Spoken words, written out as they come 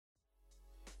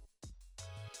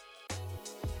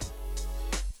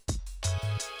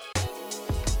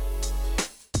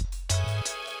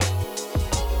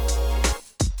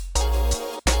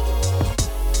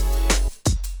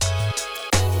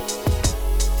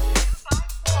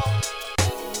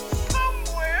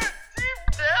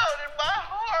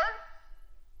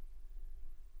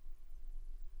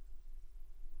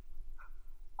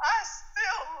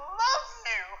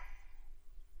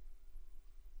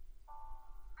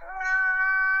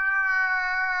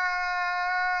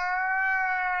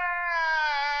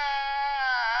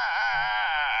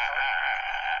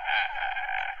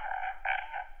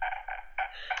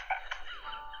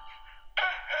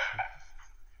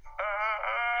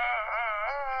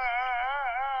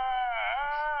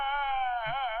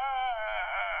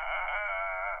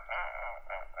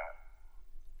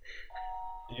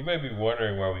You may be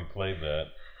wondering why we played that.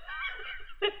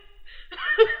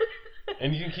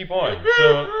 And you can keep on.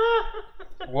 So,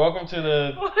 welcome to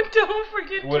the... Don't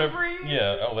forget to breathe.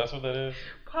 Yeah, oh, that's what that is?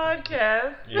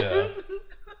 Podcast. Yeah.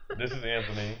 This is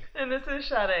Anthony. And this is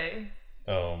Sade.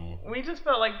 We just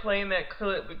felt like playing that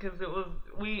clip because it was...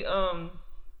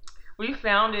 We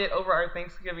found it over our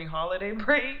Thanksgiving holiday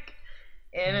break.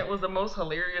 And it was the most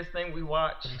hilarious thing we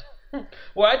watched.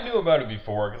 Well, I knew about it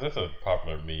before because that's a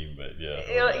popular meme, but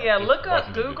yeah. Yeah, look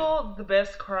up, Google the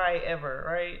best cry ever,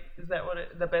 right? Is that what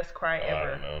the best cry ever? I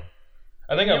don't know.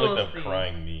 I think I looked up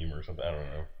crying meme or something. I don't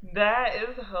know. That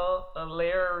is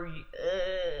hilarious.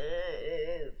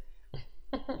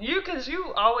 Because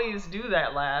you always do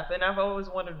that laugh, and I've always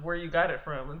wondered where you got it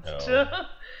from and stuff.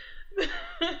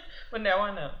 But now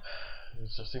I know.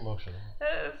 It's just emotional.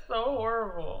 That is so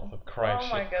horrible.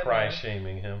 Cry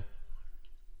shaming him.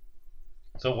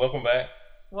 So welcome back.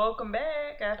 Welcome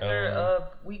back after a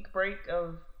week break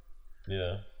of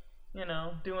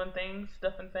doing things,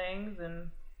 stuffing things,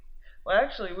 and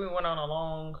actually we went on a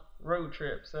long road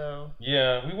trip. So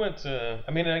yeah, we went to.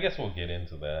 I mean, I guess we'll get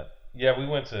into that. Yeah,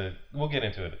 we'll get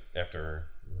into it after.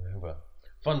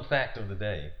 Fun fact of the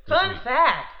day. Fun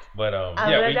fact. But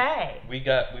day. we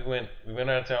went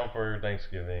out of town for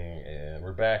Thanksgiving, and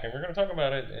we're back, and we're gonna talk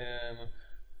about it and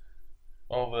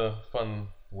all the fun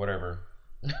whatever.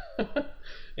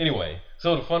 Anyway,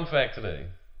 so the fun fact today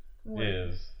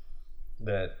is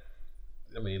that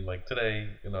today,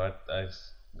 I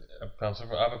found some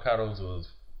avocados. It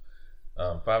was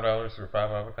 $5 for 5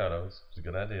 avocados. It's a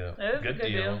good idea. It is a good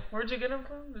deal. Where'd you get them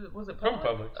from? Was it Publix?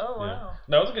 From Publix. Oh wow. Yeah.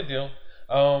 No, it was a good deal.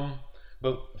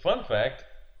 But fun fact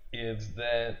is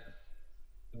that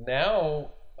now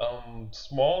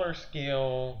smaller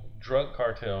scale drug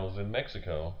cartels in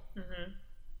Mexico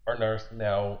are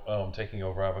now taking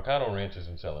over avocado ranches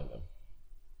and selling them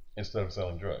instead of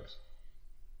selling drugs.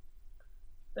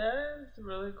 That is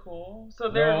really cool. So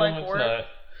they're not.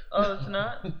 Oh, it's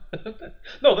not?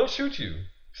 No, they'll shoot you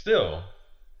still.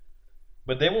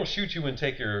 But they won't shoot you and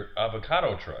take your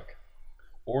avocado truck.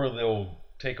 Or they'll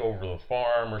take over the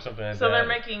farm or something like that. So they're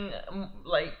making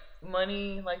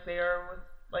money they are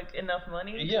with enough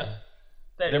money? Yeah.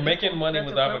 They're making money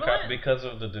with avocado because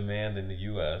of the demand in the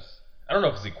US. I don't know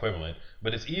if it's equivalent,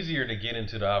 but it's easier to get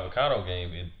into the avocado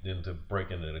game than to break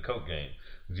into the coke game.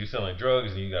 Because you're selling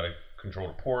drugs and you got to control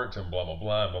the ports and blah blah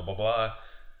blah and blah blah blah.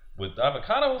 With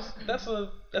avocados,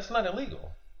 that's not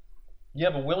illegal. You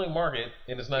have a willing market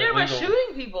and it's not illegal. Yeah, but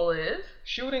shooting people is.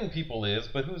 Shooting people is,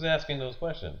 but who's asking those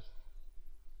questions?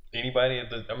 Anybody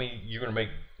you're gonna make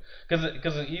because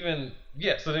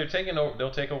so they're taking over.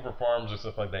 They'll take over farms or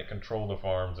stuff like that, control the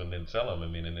farms, and then sell them.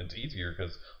 And it's easier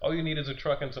because all you need is a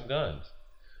truck and some guns.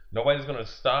 Nobody's gonna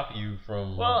stop you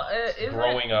from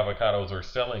growing avocados or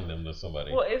selling them to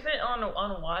somebody. Well, isn't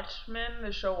on Watchmen,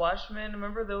 the show Watchmen?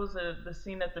 Remember there was the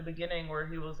scene at the beginning where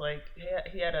he was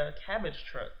he had a cabbage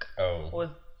truck. Oh, was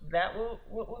that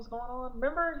what was going on?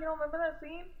 Remember? You don't remember that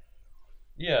scene?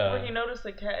 Yeah. Where he noticed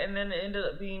the cat, and then it ended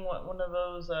up being one of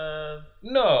those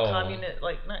communist,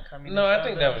 not communist. No, I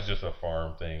think that was just a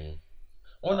farm thing.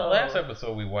 Well, the last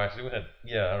episode we watched, I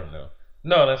don't know.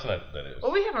 No, that's not what that is.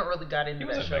 Well, we haven't really got into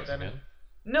that show. Mexican.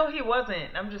 No, he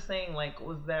wasn't. I'm just saying,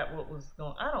 was that what was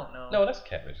going? I don't know. No, that's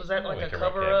cabbage. Was that a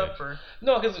cover up or?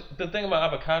 No, because the thing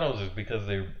about avocados is because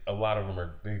a lot of them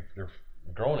they're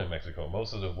grown in Mexico.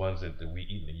 Most of the ones that we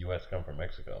eat in the U.S. come from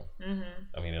Mexico.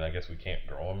 Mm-hmm. And I guess we can't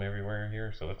grow them everywhere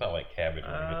here, so it's not like cabbage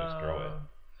where we can just grow it.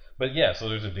 But yeah, so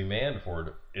there's a demand for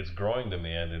it. It's growing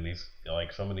demand in these,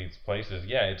 some of these places.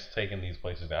 Yeah, it's taken these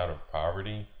places out of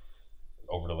poverty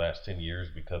over the last 10 years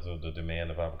because of the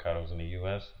demand of avocados in the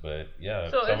U.S. But yeah,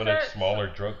 so some of the smaller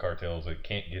drug cartels that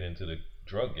can't get into the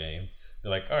drug game,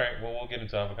 they're like, all right, well, we'll get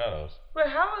into avocados. But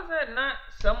how is that not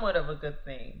somewhat of a good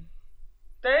thing?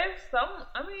 There's some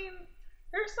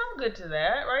good to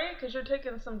that, right? Because you're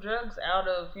taking some drugs out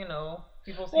of,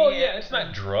 people's hands. Well, yeah, it's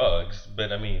not drugs, but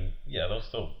they'll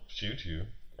still shoot you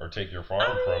or take your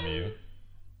farm from you.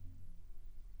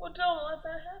 Well, don't let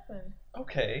that happen.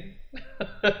 Okay.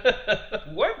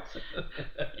 What?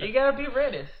 You gotta be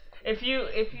ready. If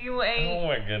you ain't. Oh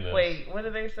my goodness. Wait, what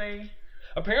do they say?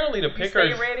 Apparently the pickers.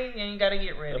 You stay ready and you gotta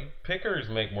get ready. The pickers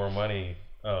make more money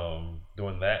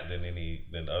doing that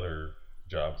than other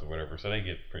jobs or whatever, so they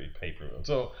get pretty paid for them.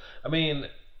 So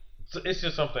it's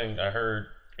just something I heard,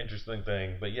 interesting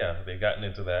thing, but yeah, they've gotten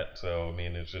into that. So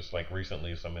it's just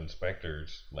recently some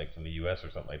inspectors from the U.S. or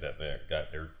something like that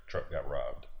their truck got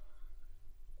robbed.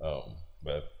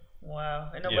 But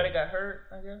wow, and nobody got hurt,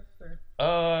 I guess. Or?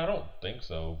 I don't think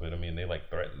so, but they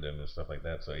threatened them and stuff like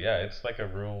that. So yeah, it's a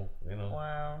real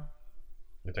Wow.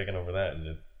 They're taking over that,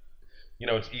 and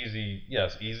it's easy.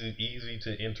 Yes, easy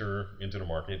to enter into the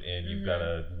market, and you've got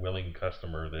a willing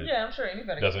customer that I'm sure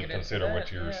anybody doesn't consider what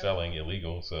you're selling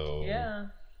illegal. So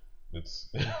it's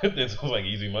it's like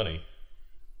easy money.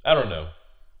 I don't know,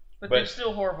 but they're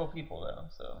still horrible people though.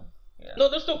 So no,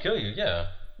 they'll still kill you. Yeah.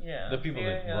 The people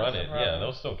that run it,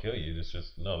 they'll still kill you. It's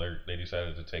just they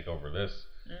decided to take over this.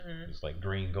 It's like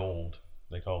green gold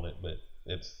they called it, but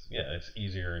it's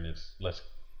easier and it's less,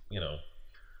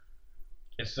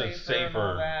 it's just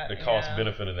safer. The cost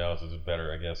benefit analysis is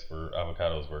better, I guess, for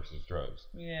avocados versus drugs.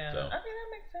 Yeah, so. I mean that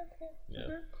makes sense.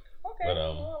 Yeah. Okay, but, I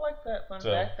like that fun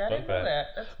fact. I didn't know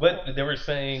that. That's but cool. They were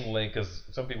saying, like, because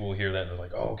some people will hear that and they're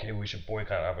like, oh, okay, we should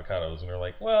boycott avocados. And they're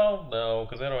like, well, no,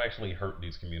 because that'll actually hurt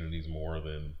these communities more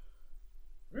than...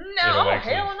 No,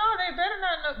 hell no, they better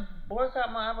not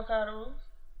boycott my avocados.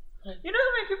 You know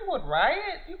how many people would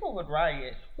riot? People would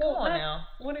riot. Come on now.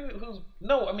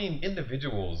 No, I mean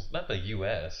individuals, not the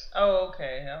U.S. Oh,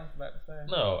 okay. I was about to say.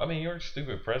 No, I mean your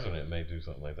stupid president may do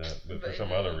something like that, but for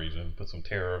some other reason, put some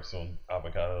tariffs on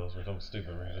avocados for some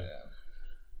stupid reason.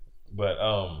 But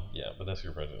but that's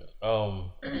your president.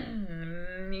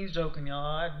 He's joking,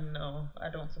 y'all. I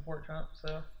don't support Trump,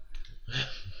 so.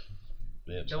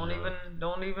 Don't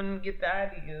even get the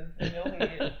idea in your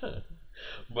head.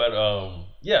 But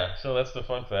so that's the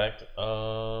fun fact.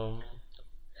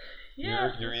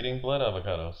 You're eating blood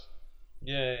avocados.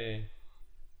 Yay.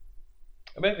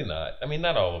 Maybe not. I mean,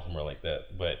 not all of them are like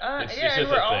that, but it's just a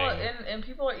thing. And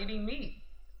people are eating meat,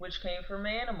 which came from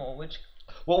an animal.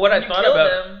 What I thought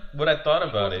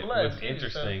about it was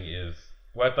interesting is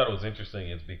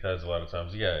because a lot of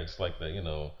times, it's like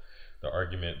the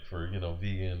argument for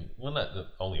vegan, well, not the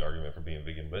only argument for being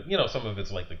vegan, but some of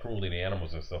it's like the cruelty to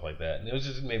animals and stuff like that, and it was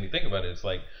just made me think about it. It's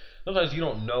like sometimes you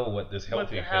don't know what this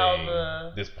healthy thing,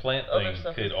 this plant thing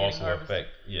could also affect.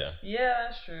 Yeah,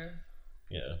 that's true.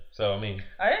 Yeah, so I mean,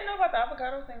 I didn't know about the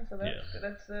avocado thing, so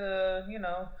that's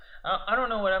I don't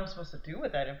know what I'm supposed to do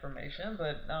with that information,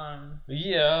 but not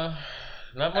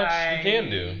much you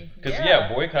can do, because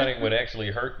boycotting would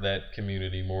actually hurt that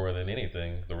community more than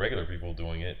anything. The regular people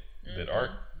doing it that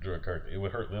aren't drug cartel, it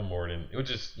would hurt them more than it would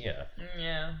just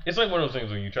It's like one of those things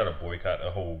when you try to boycott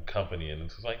a whole company, and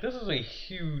it's like, this is a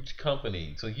huge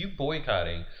company, so you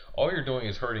boycotting, all you're doing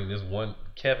is hurting this one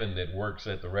Kevin that works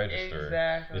at the register.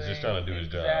 Exactly. Is just trying to do his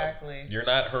job. Exactly. You're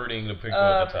not hurting the people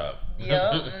at the top.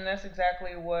 And that's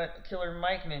exactly what Killer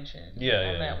Mike mentioned.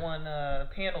 On that one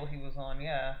panel he was on.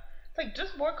 It's like,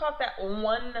 just boycott that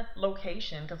one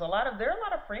location, because there are a lot of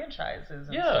franchises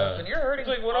and stuff, and you're hurting.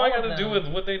 It's like, what do I got to do with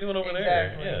what they doing over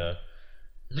there?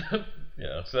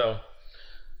 Yeah. So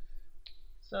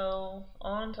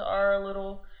on to our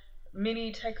little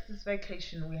mini Texas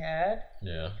vacation we had.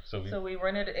 Yeah. So we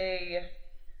rented a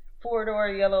 4-door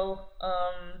yellow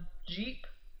Jeep.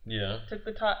 Yeah. Took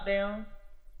the top down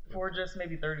for just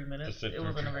maybe 30 minutes. It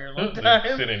wasn't a very long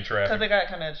time. Sit in traffic. Because it got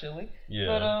kind of chilly. Yeah.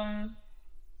 But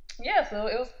so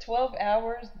it was 12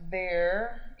 hours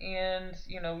there, and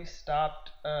we stopped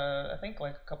I think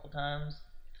like a couple times.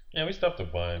 Yeah, we stopped a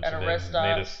bunch at a rest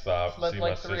stop. Made a stop, slept see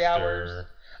like my 3 sister. Hours.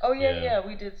 Oh yeah,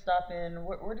 we did stop in.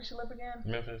 Where did she live again?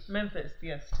 Memphis,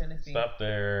 yes, Tennessee. Stopped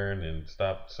there, and then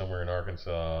stopped somewhere in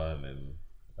Arkansas, and then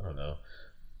I don't know.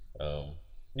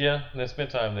 And then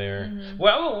spent time there. Mm-hmm.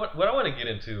 Well, what I want to get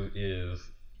into is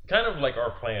kind of like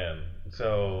our plan.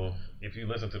 So if you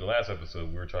listen to the last episode,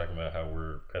 we were talking about how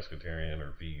we're pescatarian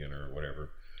or vegan or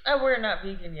whatever. We're not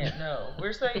vegan yet. No,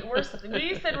 we said we're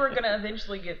gonna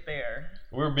eventually get there.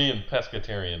 We're being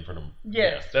pescatarian for them.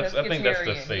 Yes, I think that's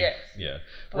the safe. Yes. Yeah,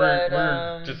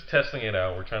 we're just testing it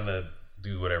out. We're trying to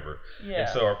do whatever. Yeah. And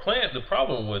so our plan. The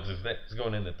problem is that it's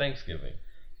going into Thanksgiving.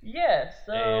 Yes.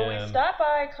 So we stopped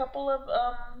by a couple of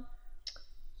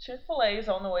Chick-fil-A's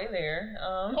on the way there.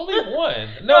 Only one.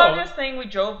 No, I'm just saying we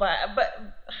drove by, but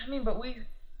we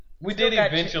did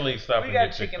eventually stop and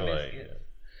get Chick-fil-A.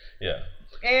 Yeah.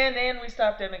 And then we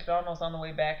stopped at McDonald's on the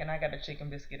way back, and I got a chicken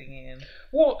biscuit again.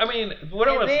 Well, I mean,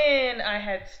 then I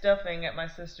had stuffing at my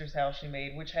sister's house she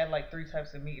made, which had like 3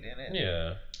 types of meat in it.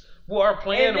 Yeah. Well, our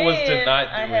plan was to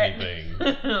not do anything.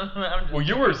 Well,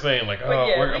 you were saying like,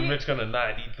 I'm just gonna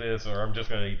not eat this, or I'm just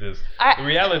gonna eat this. The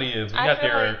reality is, we got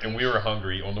there and we were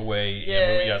hungry on the way, and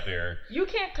when we got there, you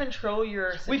can't control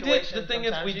your situation. We did. The thing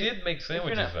is, we did make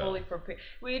sandwiches. You're not fully prepared.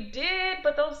 We did,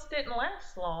 but those didn't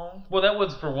last long. Well, that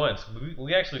was for once.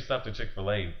 We actually stopped at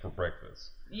Chick-fil-A for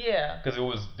breakfast. Yeah. Because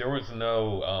there was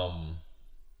no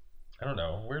I don't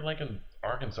know. We're like in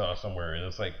Arkansas somewhere, and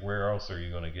it's like, where else are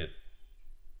you gonna get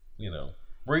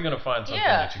Where are you gonna find something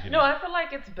that you can? No, I feel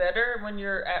like it's better when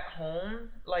you're at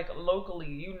home, like locally.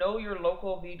 You know your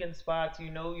local vegan spots. You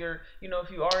know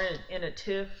if you are in a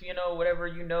TIFF, whatever,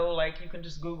 like you can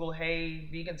just Google, hey,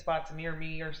 vegan spots near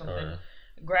me or something. Or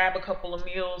grab a couple of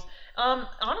meals.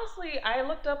 Honestly, I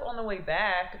looked up on the way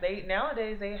back.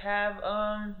 Nowadays they have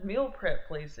meal prep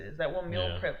places that will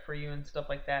meal prep for you and stuff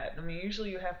like that. I mean,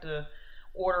 usually you have to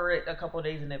order it a couple of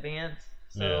days in advance.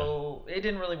 So it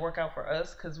didn't really work out for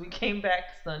us because we came back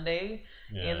Sunday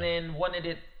and then wanted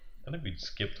it. I think we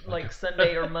skipped like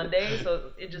Sunday or Monday,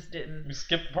 so it just didn't. We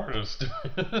skipped part of the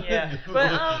story. Yeah,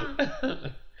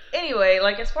 but anyway,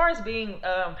 like as far as being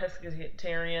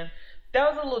pescatarian, that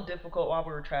was a little difficult while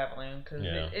we were traveling because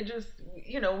it just,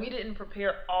 we didn't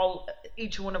prepare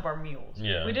each one of our meals.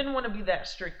 Yeah, we didn't want to be that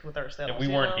strict with ourselves. And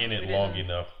we weren't in it long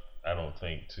enough, I don't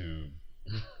think, to.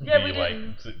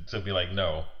 To be like,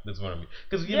 no, this is what I mean.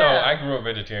 Because I grew up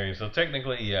vegetarian, so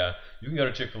technically, you can go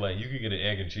to Chick-fil-A, you can get an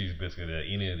egg and cheese biscuit at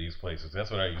any of these places.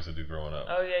 That's what I used to do growing up.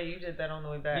 Oh yeah, you did that on the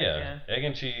way back. Yeah, egg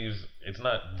and cheese. It's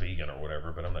not vegan or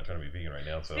whatever, but I'm not trying to be vegan right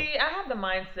now. So see, I have the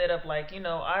mindset of like,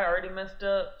 I already messed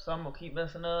up, so I'm gonna keep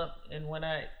messing up, and when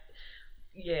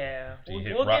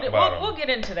we'll get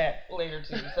into that later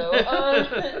too. So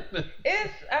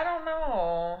I don't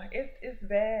know, it's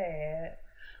bad.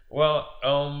 Well,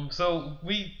 so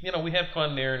we had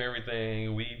fun there and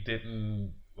everything. We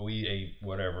ate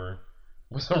whatever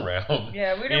was around.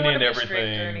 Yeah, we didn't want to be strict or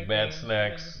anything. Bad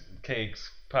snacks, cakes,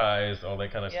 pies, all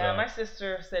that kind of stuff. Yeah, my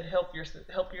sister said help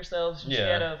yourselves. She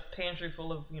had a pantry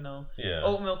full of,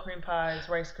 oatmeal cream pies,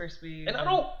 Rice Krispies. And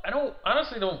I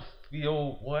honestly don't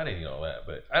feel, well, I didn't eat all that,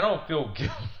 but I don't feel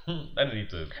guilty. I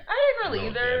didn't really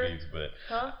either. But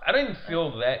I didn't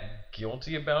feel that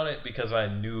guilty about it because I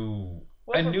knew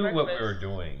what we were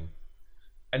doing.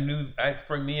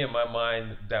 For me in my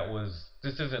mind,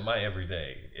 this isn't my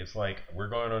everyday. It's like, we're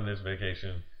going on this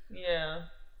vacation. Yeah.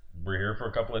 We're here for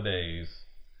a couple of days.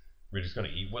 We're just going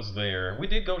to eat what's there. We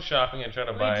did go shopping and try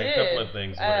to buy a couple of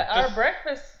things. Our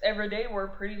breakfasts every day were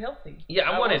pretty healthy. Yeah,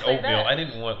 I wanted oatmeal. I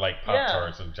didn't want like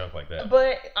Pop-Tarts and junk like that.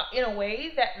 But in a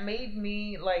way that made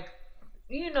me like,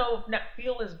 not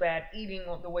feel as bad eating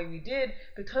the way we did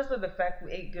because of the fact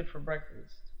we ate good for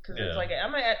breakfast. Because it's like,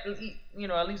 I'm going to eat,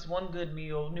 at least one good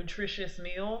meal, nutritious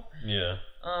meal. Yeah.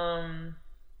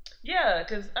 Yeah,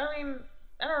 because, I mean,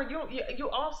 I don't know, you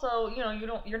also,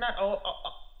 you're not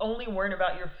only worrying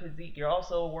about your physique, you're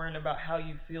also worrying about how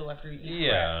you feel after you eat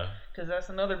crap. Because that's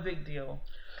another big deal.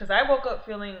 Because I woke up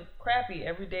feeling crappy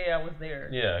every day I was there.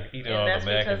 Yeah, eating all the mac and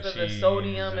cheese. And that's because of the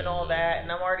sodium and all that.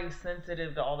 And I'm already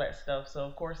sensitive to all that stuff. So,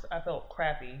 of course, I felt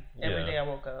crappy every day I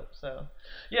woke up. So.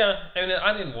 Yeah, and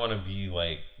I didn't want to be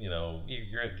like,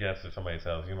 you're a guest at somebody's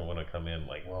house. You don't want to come in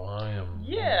like, well, I am.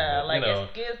 Yeah,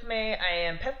 excuse me, I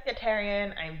am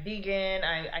pescatarian, I'm vegan,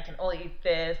 I can only eat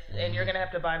this. And you're going to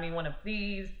have to buy me one of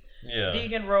these. Yeah.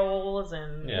 Vegan rolls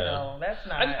and that's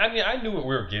not. I mean, I knew what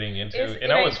we were getting into,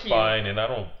 and I was fine. And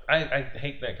I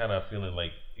hate that kind of feeling,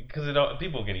 like, because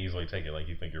people can easily take it like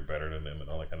you think you're better than them and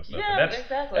all that kind of stuff. Yeah,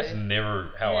 exactly. That's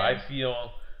never how I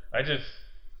feel. I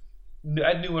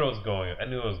knew what I was going. I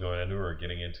knew what I was going. I knew what we were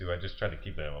getting into. I just tried to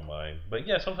keep that in my mind. But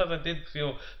yeah, sometimes I did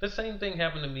feel the same thing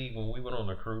happened to me when we went on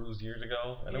a cruise years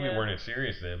ago. I know we weren't as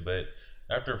serious then, but.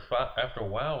 After a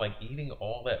while, like eating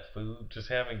all that food, just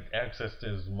having access to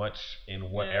as much in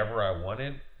whatever I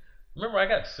wanted. Remember, I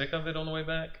got sick of it on the way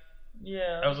back.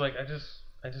 Yeah. I was like, I just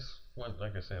want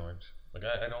like a sandwich. Like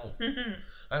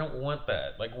I don't want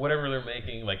that. Like whatever they're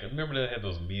making. Like remember they had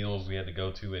those meals we had to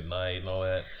go to at night and all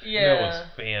that. Yeah. It was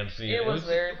fancy. It was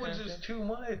very. It was just too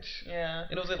much. Yeah.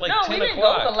 And it was at like 10 o'clock. No, we didn't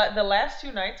go the last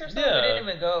 2 nights or so. Yeah. We didn't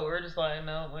even go. We were just like,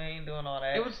 no, we ain't doing all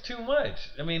that. It was too much.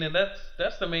 I mean, and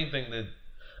that's the main thing that.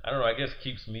 I don't know, I guess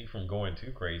keeps me from going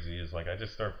too crazy is like I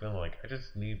just start feeling like I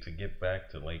just need to get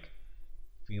back to like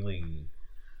feeling,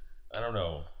 I don't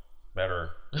know,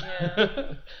 better.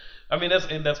 Yeah. I mean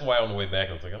that's why on the way back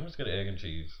I was like, I'm just gonna egg and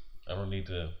cheese. I don't need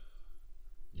to.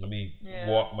 Let me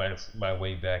walk my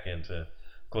way back into. The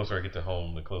closer I get to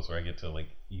home, the closer I get to like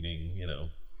eating, the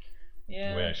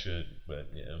way I should. But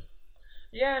yeah.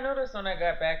 Yeah, I noticed when I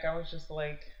got back, I was just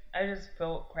like. I just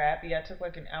felt crappy. I took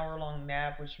like an hour-long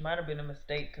nap, which might have been a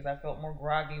mistake because I felt more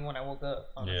groggy when I woke up,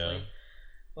 honestly. Yeah.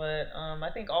 But I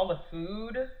think all the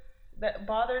food that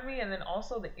bothered me, and then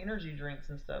also the energy drinks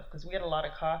and stuff, because we had a lot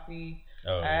of coffee.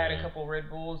 I had a couple Red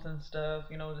Bulls and stuff,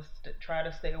 just to try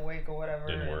to stay awake or whatever.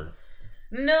 Didn't work.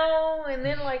 No, and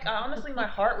then like honestly, my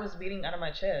heart was beating out of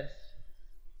my chest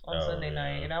on Sunday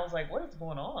night, and I was like, "What is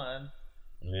going on?"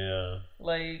 Yeah.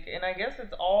 Like, and I guess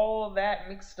it's all that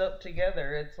mixed up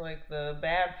together. It's like the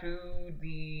bad food,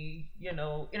 the,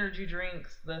 energy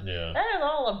drinks, that is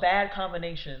all a bad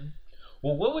combination.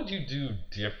 Well, what would you do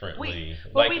differently?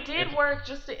 We did work,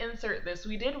 just to insert this,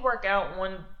 we did work out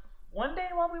one day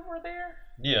while we were there.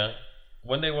 Yeah.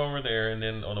 One day while we were there, and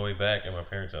then on the way back at my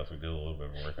parents' house, we did a little bit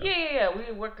of workout. Yeah.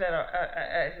 We worked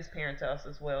at his parents' house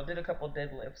as well. Did a couple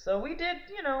deadlifts. So we did,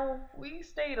 we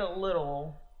stayed a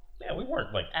little. Yeah, we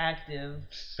weren't like active,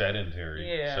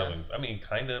 sedentary. Yeah. I mean,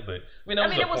 kind of, but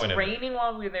it was raining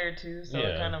while we were there too, so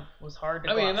it kind of was hard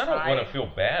to. I don't want to feel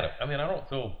bad. I don't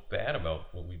feel bad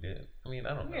about what we did. I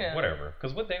don't know, whatever.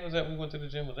 Because what day was that we went to the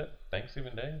gym? Was that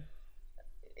Thanksgiving Day?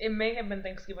 It may have been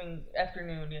Thanksgiving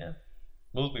afternoon. Yeah.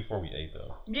 It was before we ate,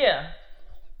 though. Yeah.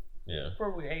 Yeah.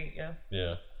 Before we ate, yeah.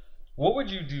 Yeah. What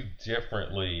would you do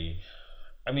differently?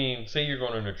 Say you're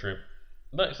going on a trip.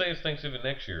 Say it's Thanksgiving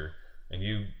next year, and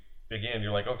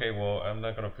you're like, okay, well, I'm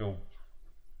not going to feel...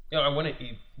 I want to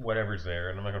eat whatever's there,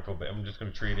 and I'm not going to feel bad. I'm just going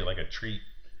to treat it like a treat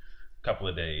a couple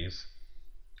of days.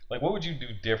 Like, what would you do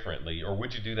differently? Or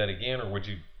would you do that again? Or what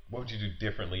would you do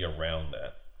differently around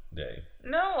that day?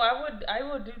 No, I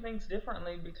would do things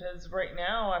differently, because right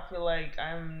now I feel like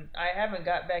I haven't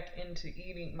got back into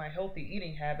eating my healthy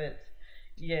eating habits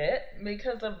yet,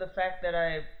 because of the fact that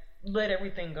I let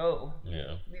everything go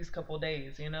these couple of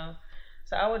days,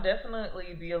 So I would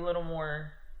definitely be a little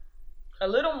more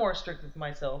strict with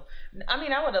myself.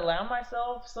 I would allow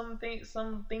myself some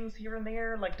things here and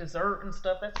there, like dessert and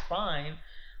stuff. That's fine.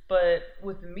 But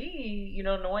with me,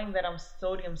 knowing that I'm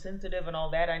sodium sensitive and all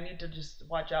that, I need to just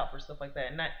watch out for stuff like that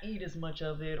and not eat as much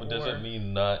of it. Does it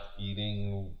mean not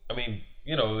eating? I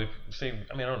don't know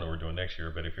what we're doing next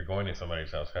year, but if you're going to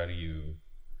somebody's house,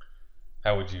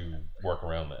 how would you work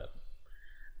around that?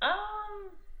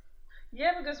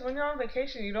 Yeah, because when you're on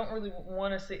vacation, you don't really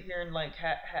want to sit here and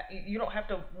you don't have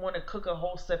to want to cook a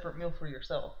whole separate meal for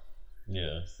yourself.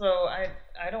 Yeah. So I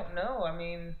don't know.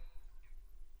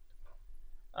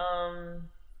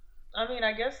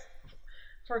 I guess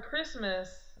for Christmas,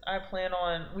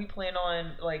 we plan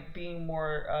on like being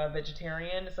more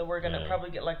vegetarian. So we're gonna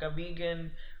probably get like a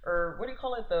vegan, or what do you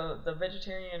call it, the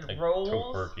vegetarian like rolls,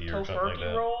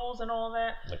 tofurkey rolls and all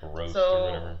that. Like a roast or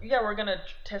whatever. Yeah, we're gonna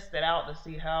test it out to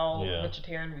see how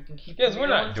vegetarian we can keep. Yes, we're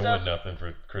not doing nothing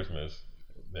for Christmas.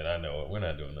 That I know, we're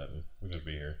not doing nothing. We'll just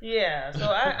be here. Yeah, so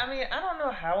I don't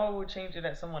know how I would change it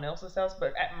at someone else's house,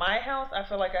 but at my house, I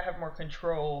feel like I have more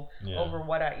control over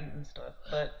what I eat and stuff.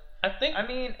 But I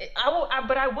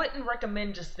wouldn't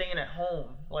recommend just staying at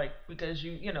home, like, because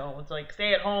it's like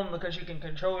stay at home because you can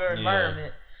control your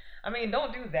environment.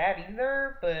 Don't do that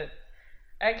either. But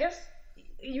I guess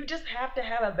you just have to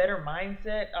have a better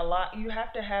mindset. You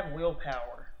have to have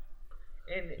willpower,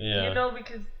 and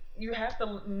because you have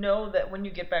to know that when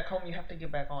you get back home, you have to get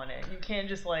back on it. You can't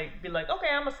just be like, okay,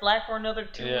 I'm gonna slack for another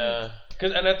 2 weeks. Yeah,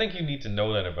 and I think you need to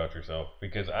know that about yourself,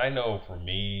 because I know for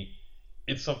me,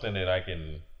 it's something that I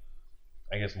can,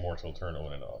 I guess, more so turn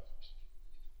on and off.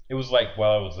 It was like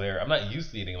while I was there, I'm not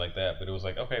used to eating like that, but it was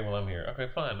like, okay, well, I'm here. Okay,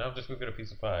 fine. Now I'm just gonna get a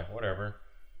piece of pie, whatever.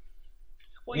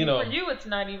 Well, for you, it's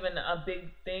not even a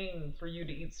big thing for you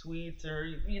to eat sweets,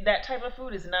 or that type of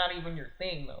food is not even your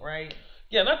thing, though, right?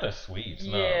 Yeah, not the sweets.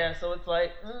 No. Yeah, so it's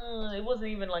like it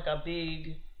wasn't even like a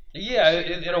big. Yeah,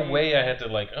 in a way, I had to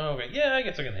okay, yeah, I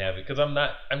guess I can have it, because I'm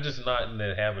just not in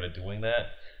the habit of doing that,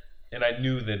 and I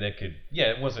knew that it could. Yeah,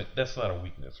 it wasn't. That's not a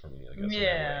weakness for me, I guess.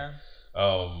 Yeah.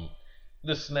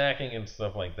 The snacking and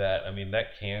stuff like that. That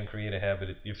can create a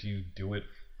habit if you do it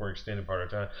for an extended part of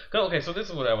time. Okay, so this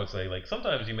is what I would say. Like,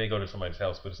 sometimes you may go to somebody's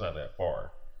house, but it's not that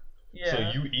far. Yeah. So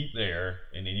you eat there,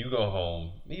 and then you go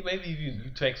home. Maybe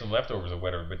you take some leftovers or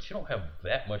whatever, but you don't have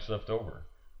that much left over.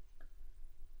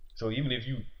 So even if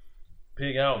you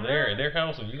pig out there at their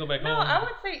house and you go back home. No, I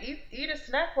would say eat a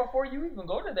snack before you even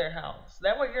go to their house.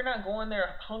 That way you're not going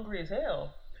there hungry as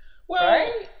hell. Well,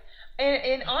 right?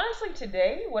 And honestly,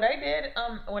 today what I did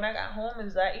when I got home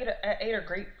is I ate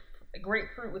a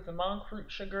grapefruit with the monk fruit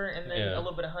sugar and then a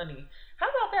little bit of honey. How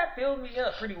about that? Filled me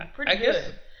up pretty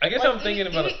good. I guess I'm thinking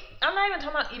about it. I'm not even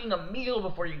talking about eating a meal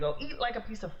before you go. Eat like a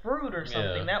piece of fruit or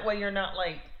something. Yeah. That way you're not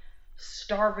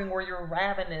starving where you're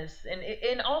ravenous,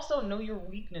 and also know your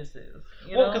weaknesses.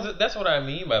 Well, because that's what I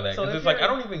mean by that. Because it's like I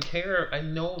don't even care. I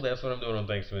know that's what I'm doing on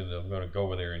Thanksgiving. I'm going to go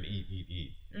over there and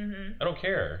eat. Mm-hmm. I don't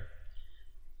care.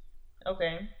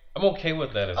 Okay. I'm okay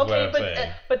with that. What I'm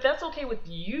saying. But that's okay with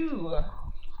you,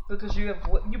 because you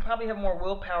probably have more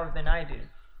willpower than I do.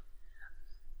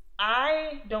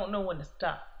 I don't know when to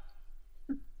stop.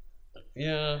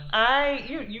 Yeah.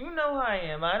 You know how I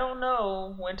am. I don't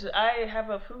know when to. I have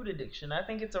a food addiction. I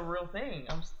think it's a real thing.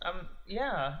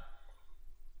 Yeah.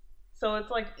 So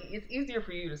it's like it's easier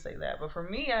for you to say that, but for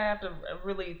me, I have to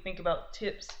really think about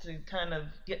tips to kind of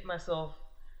get myself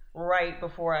right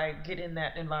before I get in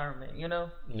that environment. You know?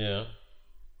 Yeah.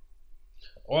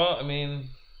 Well, I mean,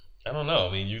 I don't know.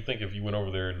 I mean, you think if you went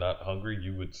over there not hungry,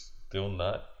 you would still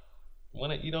not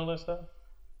want to eat all that stuff?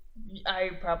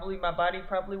 My body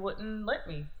probably wouldn't let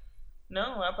me.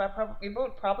 No, I probably it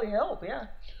would probably help. Yeah.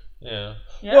 Yeah.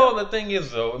 Yeah. Well, the thing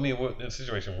is, though, I mean, the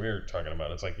situation we're talking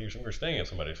about, it's like we're staying at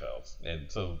somebody's house,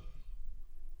 and so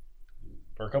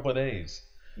for a couple of days.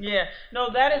 Yeah.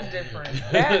 No, that is different.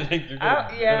 That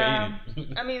yeah.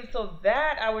 I mean, so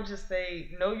that I would just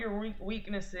say know your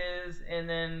weaknesses, and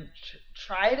then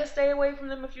try to stay away from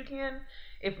them if you can.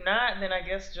 If not, then I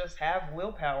guess just have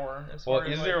willpower. Well,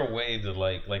 is there a way to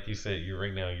like you said, you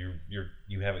right now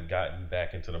you haven't gotten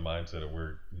back into the mindset of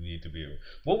where you need to be?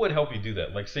 What would help you do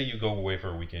that? Like, say you go away for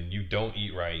a weekend, you don't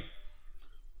eat right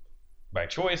by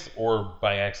choice or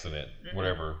by accident,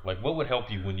 whatever. Like, what would help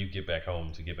you when you get back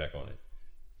home to get back on it?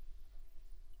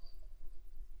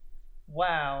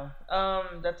 Wow,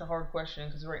 that's a hard question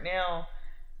because right now.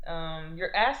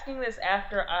 You're asking this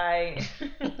after I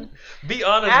be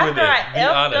honest after with it. I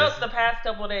effed up the past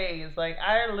couple days. Like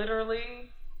I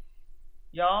literally,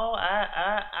 y'all,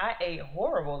 I ate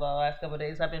horrible the last couple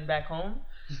days. I've been back home.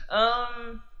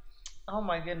 Oh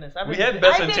my goodness. We had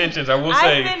best intentions. I will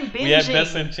say we had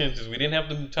best intentions. We didn't have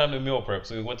the time to meal prep,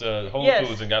 so we went to Whole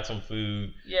Foods and got some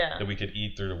food that we could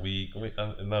eat through the week.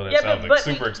 I know that sounds like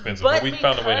super expensive, but we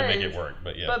found a way to make it work.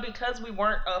 But yeah. But because we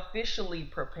weren't officially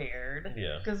prepared,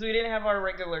 because we didn't have our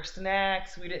regular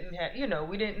snacks, we didn't have,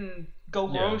 we didn't go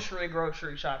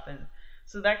grocery shopping.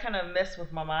 So that kind of messed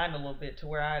with my mind a little bit to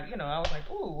where I was like,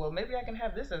 ooh, well maybe I can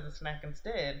have this as a snack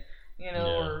instead,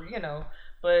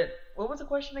 But what was the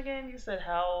question again? You said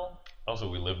how. Also,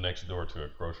 we live next door to a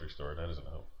grocery store. That doesn't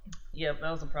help. Yep,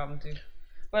 that was a problem too.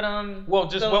 But Well,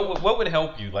 just what would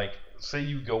help you? Like, say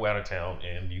you go out of town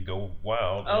and you go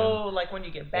wild. Oh, like when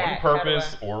you get back. On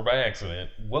purpose or by accident.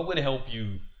 What would help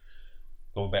you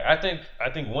go back?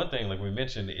 I think one thing, like we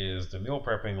mentioned, is the meal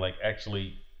prepping. Like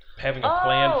actually having a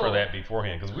plan for that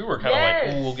beforehand, because we were kind of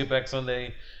like, oh, we'll get back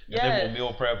Sunday and then we'll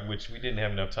meal prep, which we didn't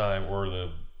have enough time or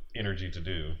the energy to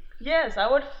do. Yes, I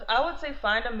would say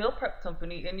find a meal prep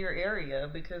company in your area,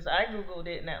 because I googled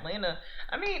it in Atlanta.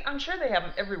 I mean, I'm sure they have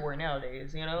them everywhere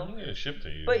nowadays, Yeah, it shipped to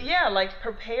you. But yeah, like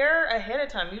prepare ahead of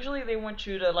time. Usually they want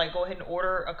you to like go ahead and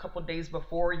order a couple days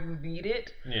before you need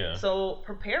it. Yeah. So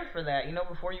prepare for that.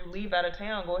 Before you leave out of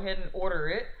town, go ahead and order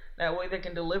it. That way they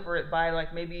can deliver it by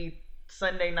like maybe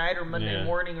Sunday night or Monday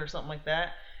morning or something like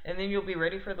that, and then you'll be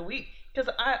ready for the week. Because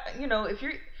if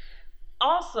you're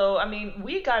also, I mean,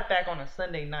 we got back on a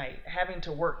Sunday night, having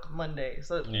to work Monday.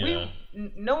 So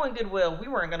knowing good well, we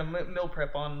weren't going to meal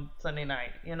prep on Sunday night,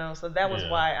 So that was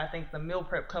why I think the meal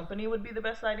prep company would be the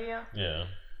best idea. Yeah.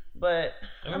 But,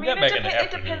 I mean, it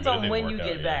depends on when you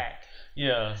get back.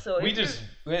 Yeah. So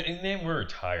and then we were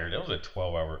tired. It was a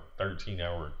 12-hour,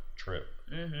 13-hour trip.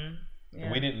 Mm-hmm.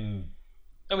 Yeah. We didn't,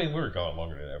 I mean, we were gone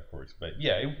longer than that, of course. But,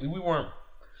 we weren't,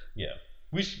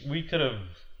 we could have,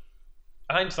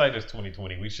 hindsight is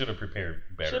 2020. We should have prepared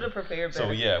better. So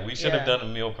we should have done a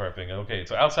meal prepping. Okay,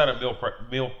 so outside of meal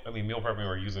prepping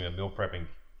or using a meal prepping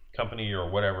company or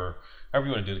whatever, however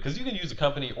you want to do it, because you can use a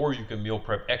company or you can meal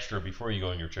prep extra before you go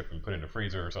on your trip and put it in the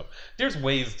freezer or something. There's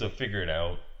ways to figure it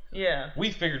out. Yeah.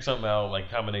 We figured something out,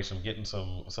 like combination of getting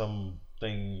some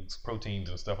things, proteins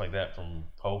and stuff like that from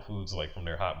Whole Foods, like from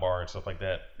their hot bar and stuff like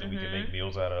that we can make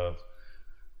meals out of,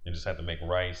 and just have to make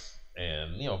rice.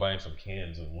 And buying some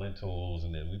cans of lentils,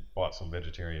 and then we bought some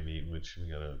vegetarian meat, which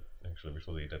we're supposed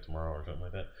to eat that tomorrow or something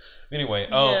like that. Anyway,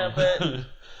 but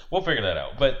we'll figure that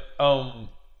out. But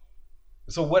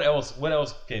so what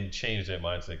else can change that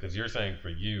mindset? Because you're saying for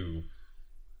you,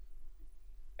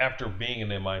 after being in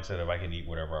that mindset of I can eat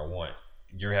whatever I want,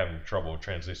 you're having trouble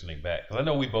transitioning back. Because I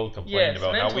know we both complained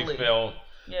about mentally. How we felt.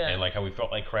 Yeah. And like how we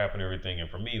felt like crap and everything, and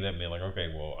for me that meant like,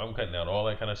 okay, well, I'm cutting out all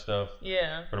that kind of stuff.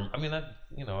 Yeah. But I mean,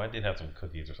 I did have some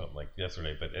cookies or something like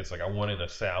yesterday, but it's like I wanted a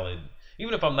salad,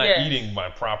 even if I'm not eating my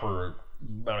proper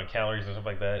amount of calories and stuff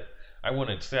like that. I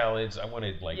wanted salads. I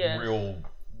wanted like real,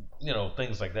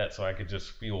 things like that, so I could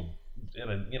just feel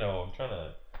I'm trying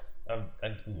to.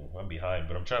 I'm behind,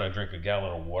 but I'm trying to drink a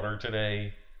gallon of water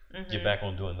today. Get back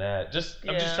on doing that. I'm just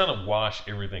trying to wash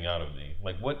everything out of me.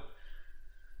 Like what.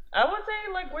 I would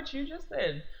say like what you just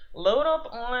said. Load up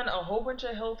on a whole bunch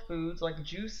of health foods like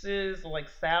juices, like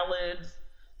salads,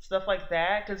 stuff like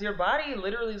that, because your body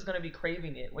literally is going to be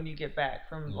craving it when you get back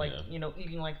from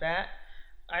eating like that.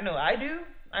 I know I do.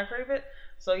 I crave it.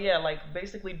 So yeah, like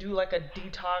basically do like a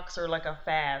detox or like a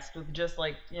fast with just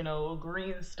like,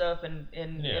 green stuff and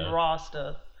raw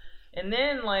stuff. And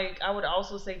then like I would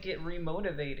also say get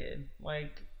remotivated.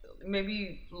 Like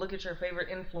maybe look at your favorite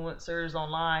influencers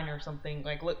online or something.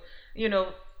 Like look,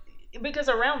 because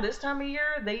around this time of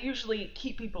year they usually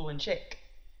keep people in check,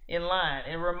 in line,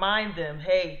 and remind them,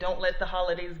 hey, don't let the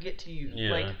holidays get to you.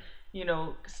 Yeah. Like,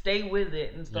 stay with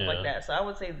it and stuff like that. So I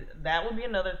would say that would be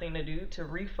another thing to do to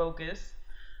refocus.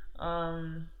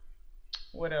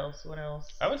 What else?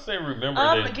 I would say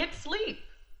remember get sleep.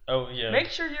 Oh yeah. Make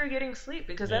sure you're getting sleep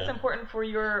because that's important for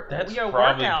your That's your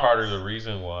probably workouts. Part of the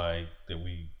reason why that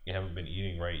we haven't been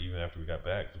eating right even after we got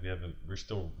back. We're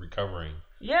still recovering.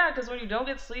 Yeah, because when you don't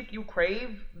get sleep, you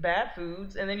crave bad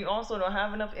foods, and then you also don't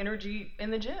have enough energy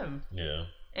in the gym. Yeah.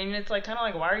 And it's like kind of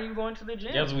like, why are you going to the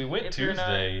gym? Yeah, so we went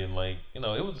Tuesday, and like it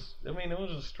was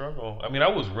a struggle. I mean, I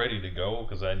was ready to go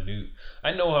because I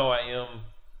know how I am.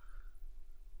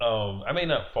 I may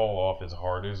not fall off as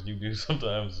hard as you do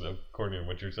sometimes, according to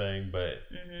what you're saying, but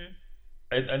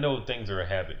I know things are a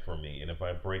habit for me, and if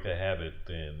I break a habit,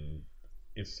 then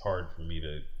it's hard for me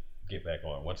to get back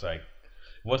on. Once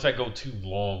I go too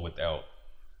long without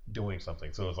doing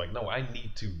something, so it's like, no, I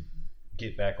need to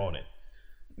get back on it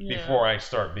before I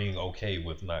start being okay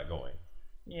with not going.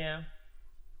 Yeah.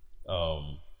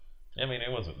 I mean,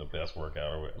 it wasn't the best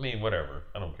workout. Whatever.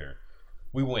 I don't care.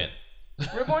 We went.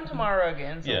 We're going tomorrow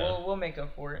again, so we'll make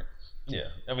up for it. Yeah,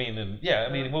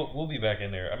 we'll be back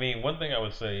in there. I mean, one thing I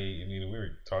would say, we were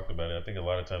talking about it. I think a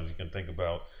lot of times you can think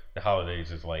about the holidays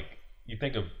is like you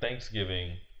think of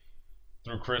Thanksgiving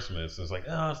through Christmas. It's like,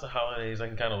 oh, it's the holidays. I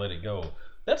can kind of let it go.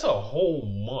 That's a whole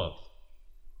month.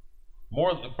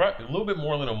 A little bit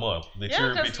more than a month that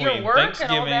you're between your work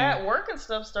Thanksgiving and all that. Work and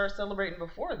stuff start celebrating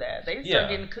before that. They start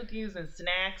getting cookies and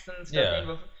snacks and stuff.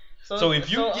 Yeah. So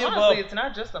if you give honestly, up, it's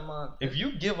not just a month. If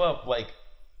you give up like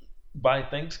by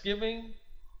Thanksgiving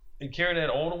and carry that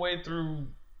all the way through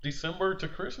December to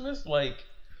Christmas, like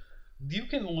you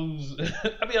can lose.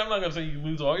 I'm not gonna say you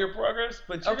lose all your progress,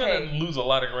 but you're gonna lose a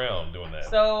lot of ground doing that.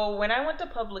 So when I went to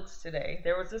Publix today,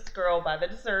 there was this girl by the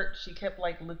dessert. She kept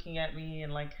like looking at me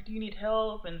and like, do you need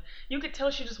help? And you could tell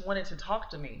she just wanted to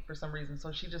talk to me for some reason.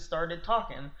 So she just started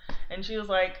talking, and she was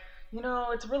like,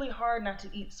 it's really hard not to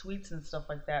eat sweets and stuff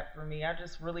like that for me. I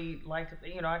just really like,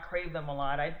 I crave them a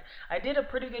lot. I did a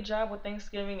pretty good job with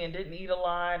Thanksgiving and didn't eat a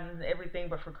lot and everything,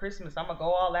 but for Christmas, I'm gonna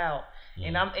go all out,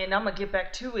 and I'm gonna get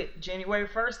back to it January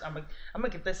 1st. I'm gonna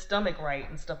get this stomach right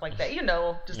and stuff like that.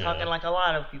 Just talking like a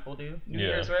lot of people do, New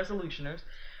Year's resolutioners.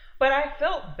 But I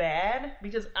felt bad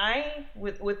because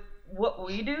with what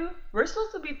we do, we're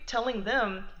supposed to be telling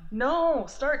them, no,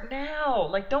 start now.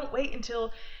 Like, don't wait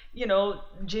until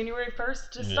January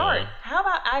 1st to start. Yeah. How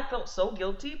about I felt so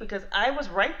guilty because I was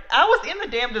in the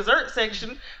damn dessert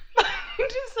section buying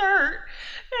dessert,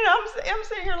 and I'm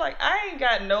sitting here like, I ain't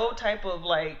got no type of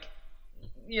like,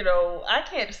 I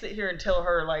can't sit here and tell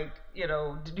her like,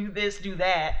 to do this, do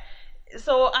that.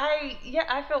 So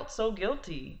I felt so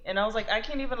guilty, and I was like, I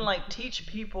can't even like teach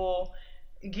people,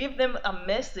 give them a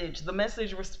message, the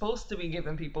message we're supposed to be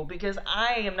giving people, because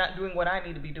I am not doing what I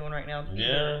need to be doing right now either.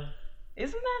 Yeah.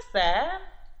 Isn't that sad?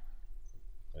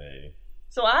 Hey.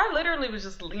 So I literally was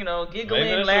just,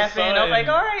 giggling, laughing. I was like,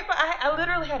 all right, but I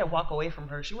literally had to walk away from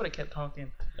her. She would have kept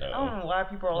talking. I don't know why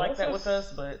people are like that with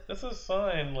us, but that's a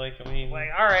sign. Like,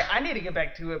 all right, I need to get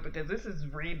back to it because this is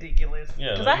ridiculous.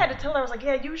 Yeah. Because I had to tell her, I was like,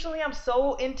 yeah, usually I'm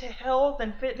so into health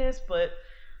and fitness, but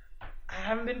I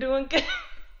haven't been doing good.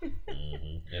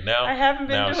 Mm-hmm. And now I haven't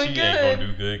been doing good. Now she ain't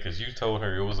gonna do good because you told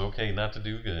her it was okay not to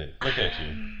do good. Look at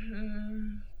you.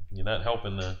 You're not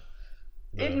helping the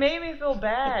it made me feel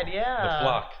bad, yeah. The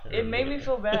flock. It made me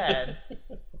feel bad.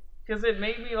 Because it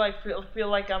made me like feel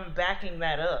like I'm backing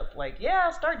that up. Like,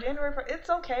 yeah, start January 1st. It's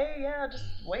okay, yeah, just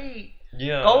wait.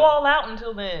 Yeah. Go all out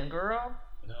until then, girl.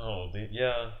 No,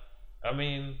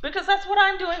 because that's what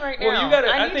I'm doing right now. Well,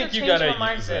 I think you gotta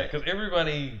use that because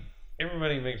everybody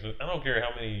makes. I don't care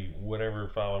how many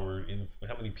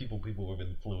how many people have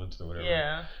influenced or whatever.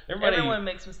 Yeah. Everyone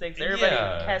makes mistakes. Everybody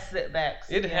has setbacks.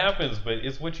 It happens, but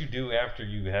it's what you do after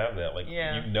you have that. Like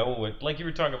what, like you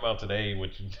were talking about today,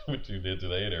 what you did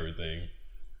today and everything,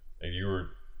 and you were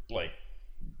like,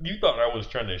 you thought I was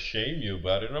trying to shame you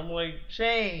about it, and I'm like,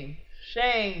 shame.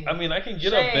 I mean, I can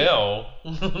get a bell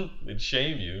and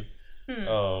shame you.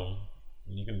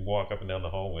 You can walk up and down the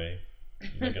hallway.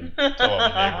 You can tell all the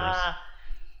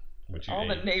neighbors. All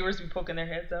the neighbors be poking their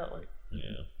heads out like.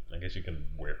 Yeah, I guess you can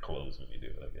wear clothes when you do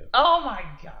it. I guess. Oh my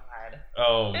god.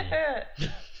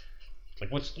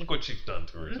 Like look what she's done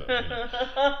to herself.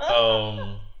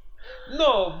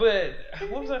 No, but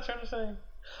what was I trying to say?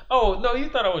 Oh no, you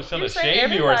thought I was trying to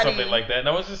shame you or something like that, and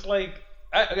I was just like,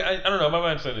 I don't know. My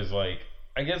mindset is like,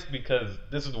 I guess because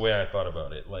this is the way I thought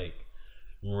about it. Like,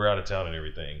 when we're out of town and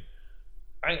everything,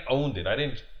 I owned it. I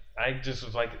didn't. I just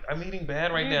was like, I'm eating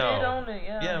bad right now. You did own it,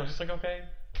 yeah. Yeah, I was just like, okay,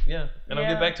 yeah, and I'll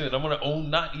get back to it. I'm gonna own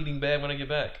not eating bad when I get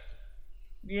back.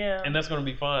 Yeah. And that's gonna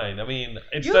be fine. I mean,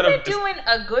 you've been doing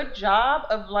a good job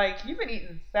of like, you've been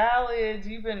eating salads.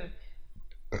 You've been.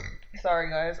 Sorry,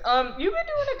 guys. You've been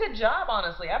doing a good job,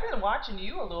 honestly. I've been watching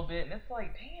you a little bit, and it's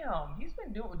like, damn, he's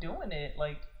been doing it.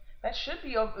 Like, that should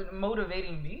be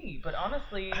motivating me. But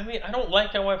honestly, I mean, I don't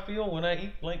like how I feel when I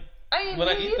eat when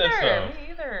I eat that stuff.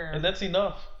 Me either. And that's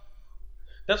enough.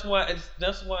 That's why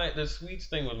the sweets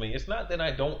thing with me. It's not that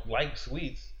I don't like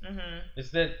sweets. Mm-hmm.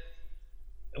 It's that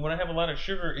when I have a lot of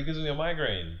sugar, it gives me a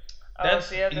migraine.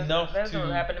 That's enough. That's what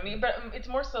happened to me, but it's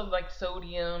more so like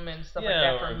sodium and stuff like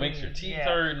that for me. It makes your teeth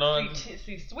hurt.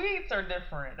 See, sweets are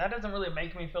different. That doesn't really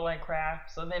make me feel like crap.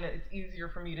 So then it's easier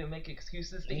for me to make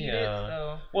excuses to eat it.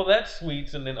 So. Well, that's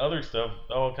sweets, and then other stuff,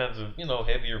 all kinds of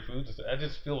heavier foods. I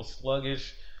just feel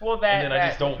sluggish. Well, and then I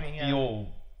just don't feel.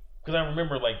 Because I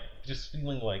remember like just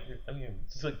feeling like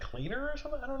it's like cleaner or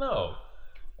something. I don't know.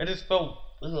 I just felt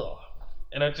ugh,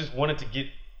 and I just wanted to get.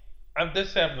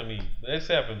 This happened to me. This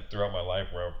happened throughout my life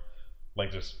where I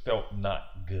like just felt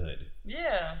not good.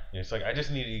 Yeah. And it's like I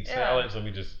just need to eat salads. Let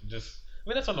me just. I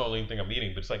mean, that's not the only thing I'm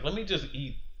eating, but it's like let me just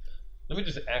eat. Let me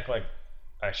just act like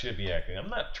I should be acting. I'm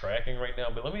not tracking right now,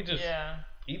 but let me just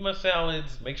eat my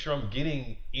salads. Make sure I'm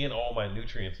getting in all my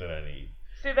nutrients that I need.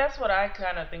 See, that's what I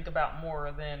kind of think about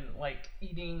more than like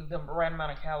eating the right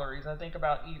amount of calories. I think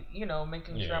about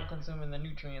making sure I'm consuming the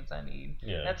nutrients I need.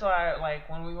 Yeah. That's why like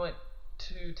when we went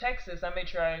to Texas, I made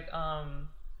sure I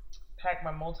packed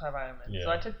my multivitamins. Yeah. So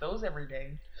I took those every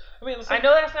day. I mean, I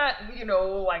know that's not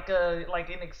like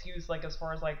an excuse like as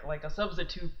far as like a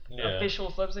substitute,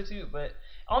 official substitute, but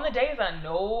on the days I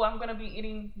know I'm gonna be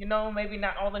eating, maybe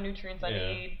not all the nutrients I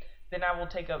need, then I will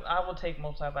take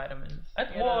multivitamins.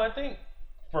 I think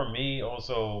for me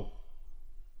also,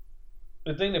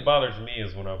 the thing that bothers me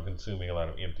is when I'm consuming a lot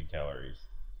of empty calories.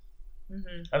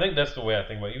 Mm-hmm. I think that's the way I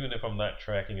think about it. Even if I'm not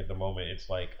tracking at the moment, it's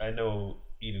like I know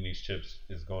eating these chips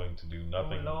is going to do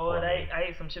nothing. Oh Lord, I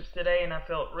ate some chips today and I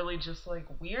felt really just like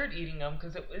weird eating them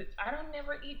because I don't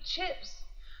never eat chips.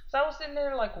 So I was sitting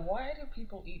there like, why do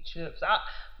people eat chips?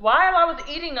 While I was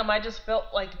eating them, I just felt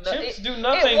like chips do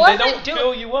nothing. They don't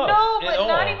fill you up. No, but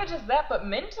not even just that. But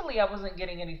mentally, I wasn't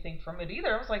getting anything from it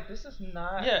either. I was like, this is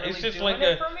not. Yeah, really it's just doing like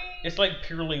it for me. It's like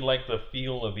purely like the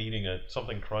feel of eating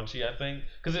something crunchy. I think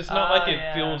because it's not like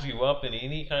it fills you up in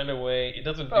any kind of way. It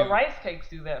doesn't. But rice cakes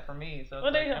do that for me.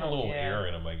 So they have a little air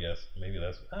in them, I guess. Maybe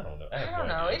that's. I don't know. I don't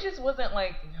know. It just wasn't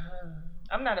like.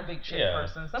 I'm not a big chip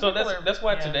person. So that's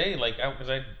why today, like,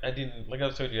 I didn't, like I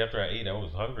was telling you, after I ate, I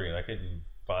was hungry and I couldn't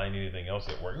find anything else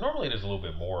at work. Normally there's a little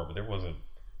bit more, but there wasn't.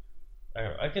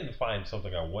 I couldn't find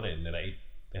something I wanted, and then I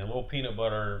ate a little peanut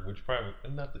butter, which probably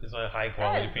it's not high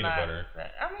quality peanut butter.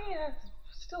 I mean, it's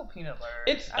still peanut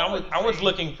butter. I was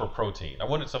looking for protein. I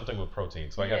wanted something with protein,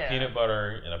 so I got peanut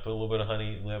butter and I put a little bit of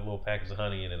honey. We have little packets of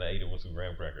honey, and then I ate it with some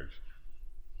graham crackers.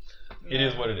 Yeah. It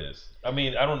is what it is. I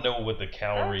mean, I don't know what the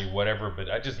calorie, whatever, but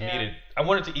I just needed. I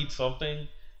wanted to eat something,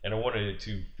 and I wanted it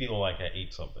to feel like I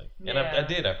ate something, and I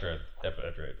did after I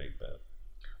ate that.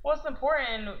 Well, it's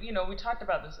important. We talked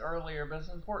about this earlier, but it's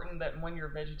important that when you're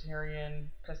vegetarian,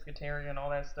 pescatarian, all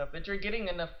that stuff, that you're getting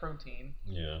enough protein.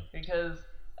 Yeah. Because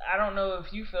I don't know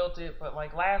if you felt it, but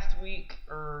like last week,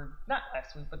 or not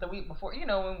last week, but the week before,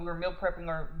 when we were meal prepping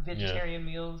our vegetarian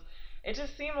meals. It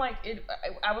just seemed like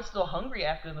I was still hungry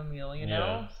after the meal,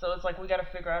 Yeah. So it's like we got to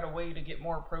figure out a way to get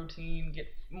more protein, get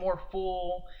more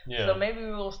full. Yeah. So maybe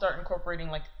we'll start incorporating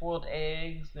like boiled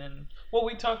eggs and. Well,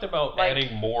 we talked about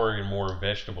adding more and more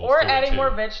vegetables. Or adding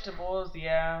more vegetables,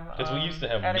 yeah. Because we used to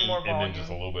have meat and then just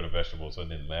a little bit of vegetables, so it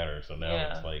didn't matter. So now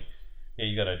it's like,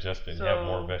 you got to adjust it and have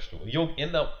more vegetables. You'll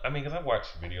end up. I mean, because I've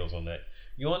watched videos on that.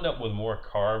 You'll end up with more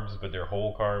carbs, but they're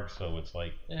whole carbs, so it's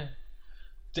like,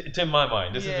 It's in my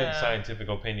mind. This isn't scientific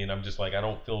opinion. I'm just like, I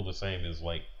don't feel the same as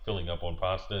like filling up on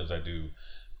pasta as I do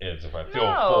as if I feel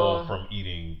full from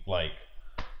eating like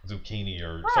zucchini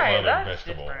or some other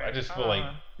vegetable. Different. I just feel like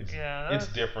it's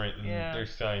different and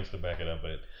there's science to back it up,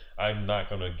 but I'm not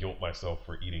going to guilt myself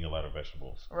for eating a lot of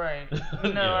vegetables. Right.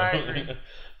 No, I agree.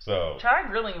 So try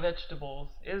grilling vegetables.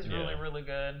 It's really, really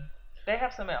good. They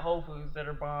have some at Whole Foods that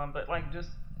are bomb, but like just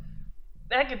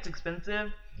that gets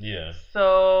expensive. Yeah.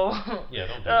 So don't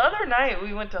do the other night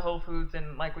we went to Whole Foods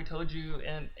and like we told you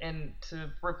and to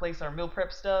replace our meal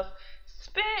prep stuff,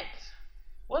 spent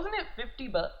wasn't it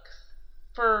 $50?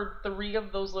 for 3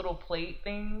 of those little plate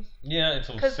things. Yeah,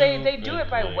 because they do it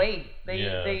by weight.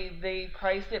 They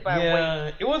priced it by weight.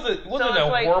 Yeah, it wasn't a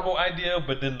horrible idea,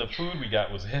 but then the food we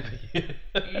got was heavy.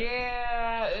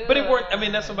 Yeah, but it worked. I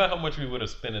mean, that's about how much we would have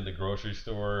spent in the grocery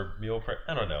store meal prep.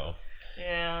 I don't know.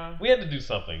 Yeah, we had to do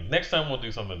something. Next time we'll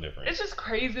do something different. It's just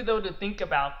crazy though to think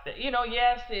about that.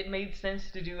 Yes, it made sense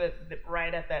to do it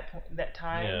right at that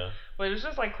time. Yeah. But it's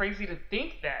just like crazy to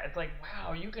think that it's like,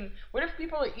 wow, you can. What if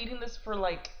people are eating this for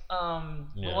like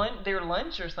their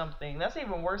lunch or something? That's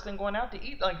even worse than going out to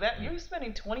eat like that. You're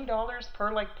spending $20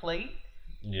 per like plate.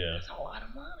 Yeah. That's a lot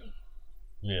of money.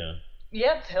 Yeah.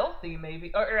 Yeah, it's healthy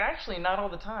maybe, or actually not all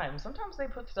the time. Sometimes they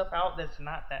put stuff out that's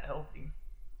not that healthy.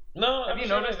 No, have you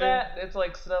noticed that? It's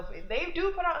like stuff they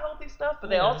do put out healthy stuff, but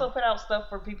they also put out stuff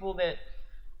for people that.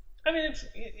 I mean,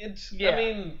 it's. Yeah. I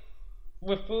mean,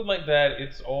 with food like that,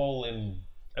 it's all in.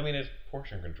 I mean, it's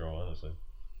portion control, honestly.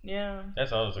 Yeah.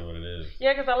 That's honestly what it is.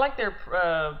 Yeah, because I like their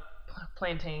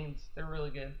plantains. They're really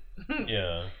good.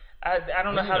 Yeah. I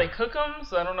don't know how they cook them,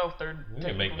 so I don't know if they're. We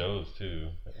can make those too.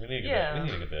 We need to get that. We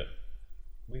need to get that.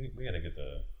 We gotta get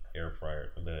the air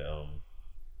fryer.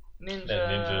 Ninja. That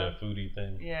Ninja foodie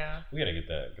thing. Yeah. We gotta get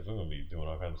that because we're gonna be doing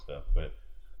all kinds of stuff. But,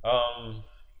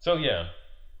 so yeah.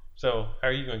 So how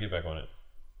are you gonna get back on it?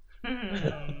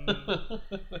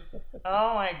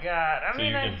 Oh my God! I mean,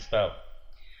 you can stop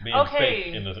being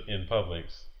fake in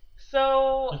Publix.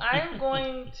 So I'm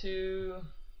going to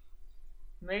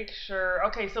make sure.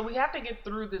 Okay, so we have to get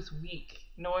through this week,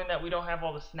 knowing that we don't have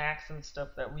all the snacks and stuff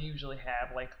that we usually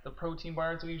have, like the protein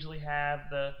bars we usually have,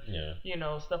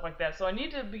 stuff like that. So I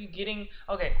need to be getting.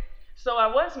 Okay, so I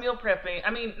was meal prepping. I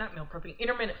mean, not meal prepping,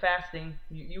 intermittent fasting.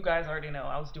 You guys already know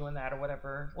I was doing that or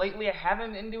whatever. Lately, I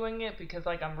haven't been doing it because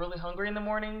like I'm really hungry in the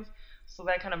mornings. So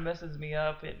that kind of messes me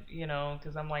up,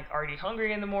 because I'm like already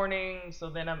hungry in the morning. So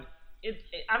then I'm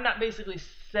not basically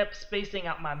spacing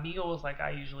out my meals like I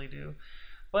usually do.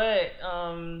 But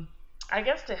I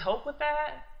guess to help with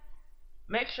that,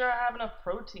 make sure I have enough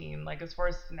protein. Like as far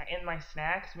as in my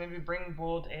snacks, maybe bring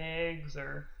boiled eggs,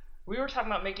 or we were talking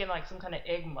about making like some kind of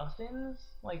egg muffins,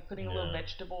 like putting little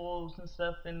vegetables and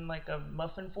stuff in like a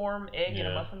muffin form, egg in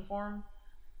a muffin form.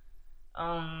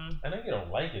 I know you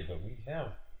don't like it, but we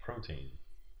have protein.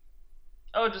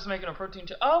 Oh, just making a protein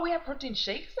shake. Oh, we have protein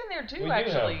shakes in there too,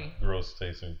 actually. We do have gross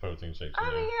tasting protein shakes in there.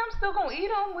 I mean, I'm still going to eat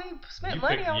them. We spent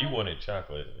money on them. You wanted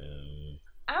chocolate. And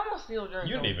I almost still drink them.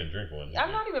 You didn't even drink one.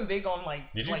 I'm not even big on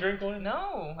like... Did you drink one?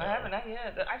 No, I haven't. Not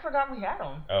yet. I forgot we had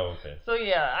them. Oh, okay. So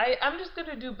yeah, I'm just going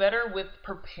to do better with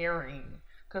preparing.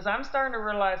 Because I'm starting to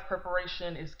realize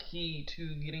preparation is key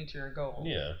to getting to your goals.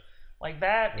 Yeah. Like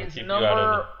that is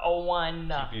number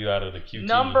one. Keep you out of the QT.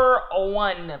 Number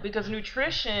one. Because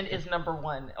nutrition is number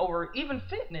one. Or even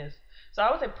fitness. So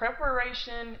I would say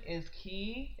preparation is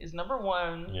key. Is number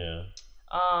one. Yeah.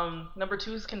 Number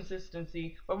 2 is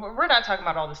consistency. But we're not talking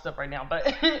about all this stuff right now.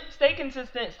 But stay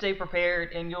consistent, stay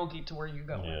prepared, and you'll get to where you're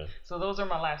going. Yeah. So those are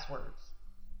my last words.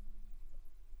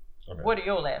 Okay. What are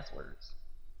your last words?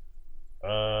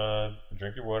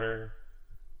 Drink your water.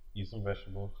 Eat some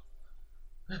vegetables.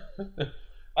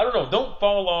 I don't know. Don't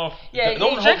fall off. Yeah,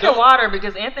 drink your water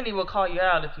because Anthony will call you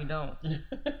out if you don't.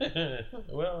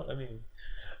 Well, I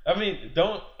mean,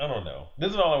 don't. I don't know.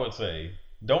 This is all I would say.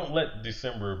 Don't let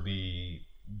December be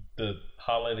the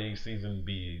holiday season.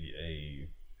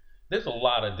 There's a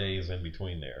lot of days in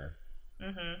between there.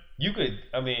 Mm-hmm. You could.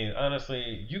 I mean,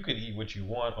 honestly, you could eat what you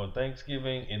want on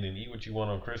Thanksgiving and then eat what you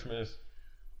want on Christmas,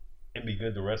 and be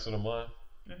good the rest of the month.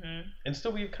 Mm-hmm. And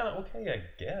still be kind of okay,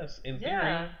 I guess, in theory.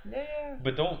 Yeah.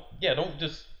 But don't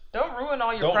just... Don't ruin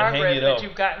all your progress that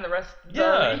you've gotten the rest of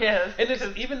the years.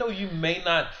 And even though you may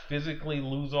not physically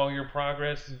lose all your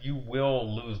progress, you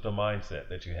will lose the mindset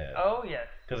that you had. Oh, yes.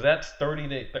 Because that's 30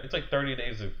 days. It's like 30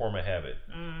 days to form a habit.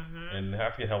 Mm-hmm. And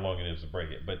I forget how long it is to break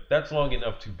it. But that's long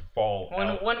enough to fall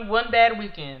out. One bad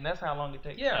weekend. That's how long it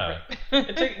takes. Yeah.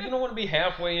 You don't want to be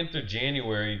halfway into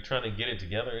January trying to get it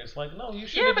together. It's like, no, you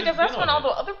should. Yeah, because that's when all the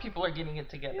other people are getting it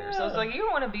together. Yeah. So it's like, you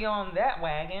don't want to be on that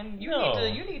wagon. You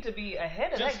need to be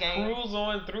ahead of that game. Just cruise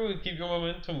on through and keep your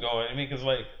momentum going. I mean, because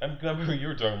like, I remember you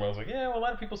were talking about, I was like, yeah, well, a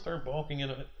lot of people start bulking in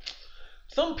it.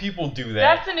 Some people do that.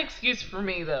 That's an excuse for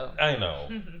me, though. I know.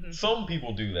 Some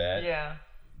people do that. Yeah.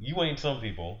 You ain't some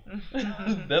people.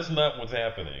 That's not what's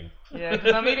happening. Yeah,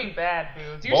 because I'm eating bad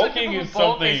foods. Bulking is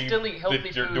something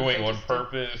that you're doing on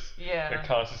purpose. Yeah. You're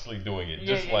consciously doing it.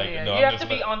 Yeah, no, you have to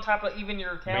be on top of even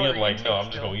your calories. Being like, no,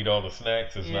 I'm just going to eat all the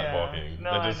snacks. It's not bulking. No,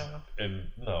 I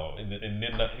know. And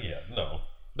then, no.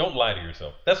 Don't lie to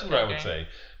yourself. That's what I would say.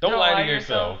 Don't lie to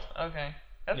yourself. Okay.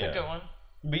 That's a good one.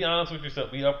 Be honest with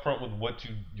yourself. Be upfront with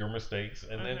your mistakes,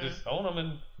 and then just own them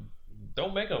and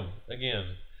don't make them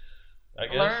again. I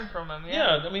guess. Learn from them.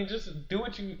 Yeah. I mean, just do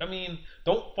what you. I mean,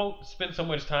 don't spend so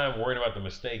much time worrying about the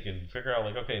mistake and figure out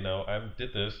like, okay, no, I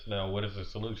did this. Now, what is the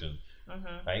solution?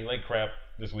 Mm-hmm. I ate like crap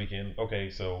this weekend. Okay,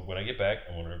 so when I get back,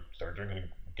 I'm gonna start drinking a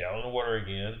gallon of water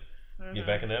again. Mm-hmm. Get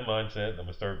back in that mindset. I'm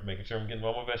gonna start making sure I'm getting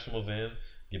all my vegetables in.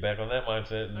 Get back on that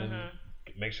mindset, and then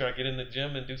make sure I get in the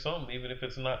gym and do something, even if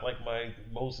it's not like my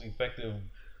most effective,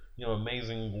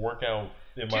 amazing workout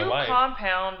in my life. Do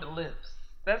compound lifts.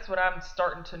 That's what I'm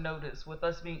starting to notice with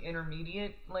us being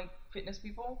intermediate, like fitness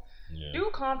people. Yeah. Do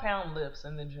compound lifts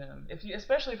in the gym,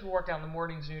 especially if you work out in the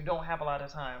mornings and you don't have a lot of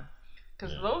time,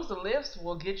 because those lifts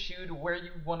will get you to where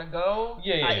you want to go.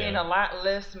 In a lot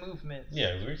less movements.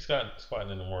 Yeah, we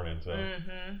squatting in the morning, so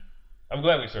I'm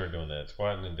glad we started doing that,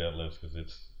 squatting and deadlifts, because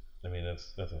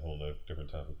that's a whole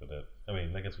different topic for that. I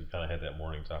mean, I guess we kind of had that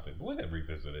morning topic, but we could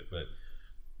revisit it. But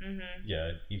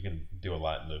you can do a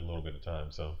lot in a little bit of time,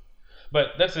 so.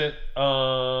 But that's it.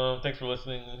 Thanks for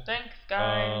listening. Thanks,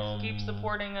 guys. Keep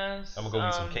supporting us. I'm gonna go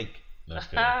eat some cake. No,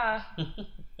 just kidding.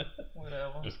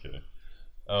 Whatever. Just kidding.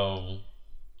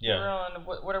 We're on.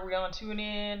 What are we on?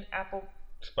 TuneIn, Apple,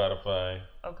 Spotify.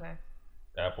 Okay.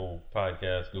 Apple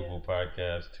Podcasts, Google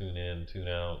Podcasts, TuneIn,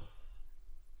 TuneOut,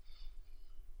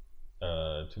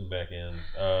 Tune Back In.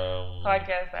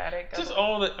 Podcast Addict. Just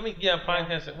all the.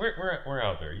 Podcasts. Yeah. We're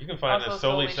out there. You can find us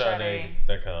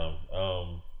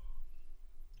solelySade.com.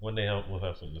 One day we'll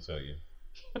have something to sell you.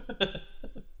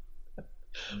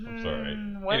 I'm sorry.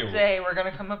 One day we're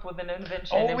going to come up with an invention.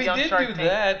 Oh, we did do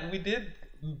that. We did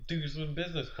do some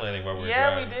business planning while we were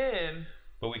driving. Yeah, we did.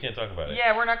 But we can't talk about it.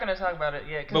 Yeah, we're not going to talk about it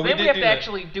yet. Because then we have to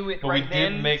actually do it right then. But we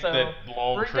did make that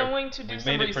long trip. We're going to do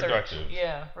some research. Productive.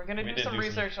 Yeah, we're going to do some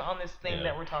research on this thing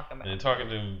that we're talking about. And talking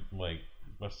to my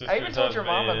sister's I even told your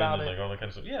mom about it. Like all that kind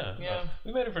of stuff. Yeah.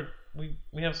 We made it for. We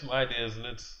have some ideas, and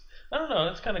it's. I don't know.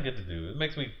 It's kind of good to do. It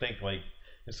makes me think like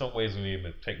in some ways we need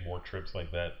to take more trips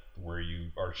like that where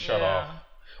you are shut off,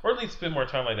 or at least spend more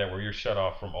time like that where you're shut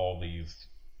off from all these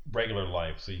regular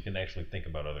life, so you can actually think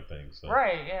about other things. So.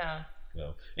 Right. Yeah.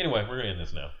 So anyway, we're gonna end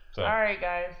this now. So. All right,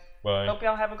 guys. Bye. Hope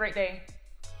y'all have a great day.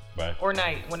 Bye. Or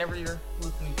night, whenever you're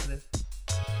listening to this.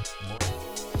 Morning.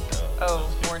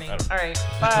 Morning. All right.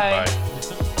 Bye.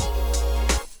 Bye.